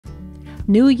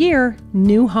New year,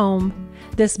 new home.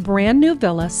 This brand new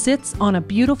villa sits on a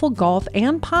beautiful golf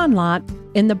and pond lot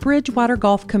in the Bridgewater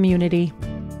golf community.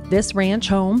 This ranch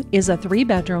home is a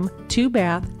 3-bedroom,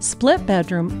 2-bath, split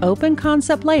bedroom, open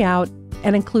concept layout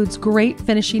and includes great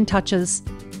finishing touches.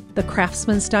 The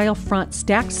Craftsman style front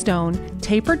stacked stone,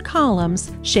 tapered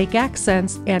columns, shake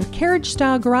accents, and carriage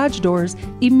style garage doors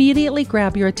immediately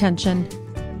grab your attention.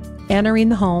 Entering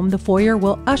the home, the foyer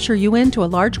will usher you into a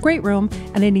large great room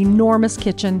and an enormous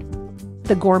kitchen.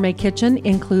 The gourmet kitchen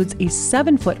includes a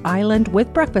 7-foot island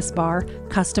with breakfast bar,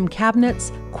 custom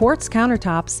cabinets, quartz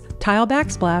countertops, tile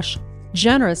backsplash,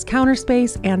 generous counter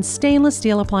space, and stainless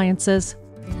steel appliances.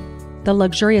 The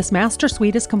luxurious master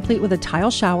suite is complete with a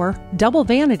tile shower, double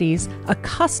vanities, a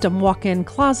custom walk-in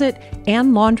closet,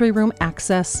 and laundry room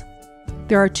access.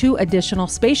 There are 2 additional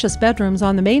spacious bedrooms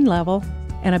on the main level,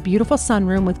 and a beautiful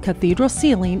sunroom with cathedral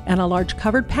ceiling and a large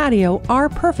covered patio are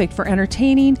perfect for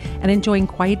entertaining and enjoying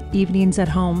quiet evenings at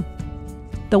home.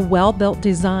 The well-built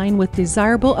design with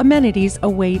desirable amenities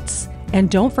awaits, and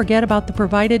don't forget about the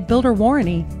provided builder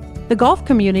warranty. The golf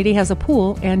community has a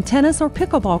pool and tennis or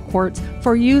pickleball courts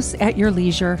for use at your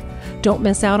leisure. Don't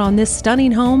miss out on this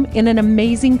stunning home in an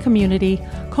amazing community.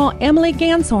 Call Emily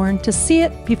Ganshorn to see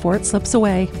it before it slips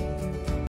away.